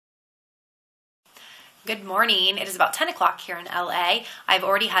Good morning. It is about 10 o'clock here in LA. I've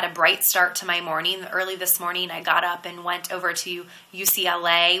already had a bright start to my morning. Early this morning, I got up and went over to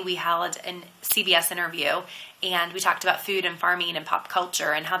UCLA. We held a CBS interview, and we talked about food and farming and pop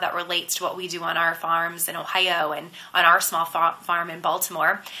culture and how that relates to what we do on our farms in Ohio and on our small farm in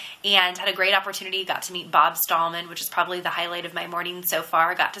Baltimore. And had a great opportunity. Got to meet Bob Stallman, which is probably the highlight of my morning so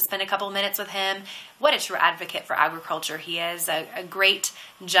far. Got to spend a couple minutes with him. What a true advocate for agriculture he is. A great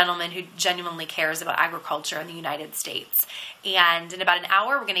gentleman who genuinely cares about agriculture in the United States. And in about an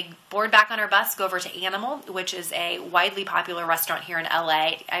hour, we're going to board back on our bus, go over to Animal, which is a widely popular restaurant here in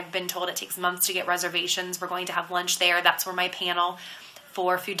LA. I've been told it takes months to get reservations. We're going to have lunch there. That's where my panel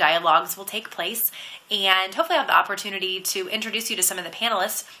for Food Dialogues will take place. And hopefully I'll have the opportunity to introduce you to some of the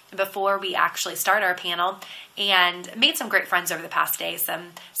panelists before we actually start our panel, and made some great friends over the past day,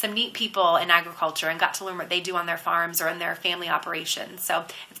 some neat people in agriculture, and got to learn what they do on their farms or in their family operations. So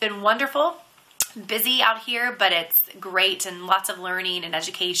it's been wonderful. Busy out here, but it's great, and lots of learning and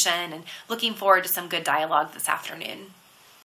education, and looking forward to some good dialogue this afternoon.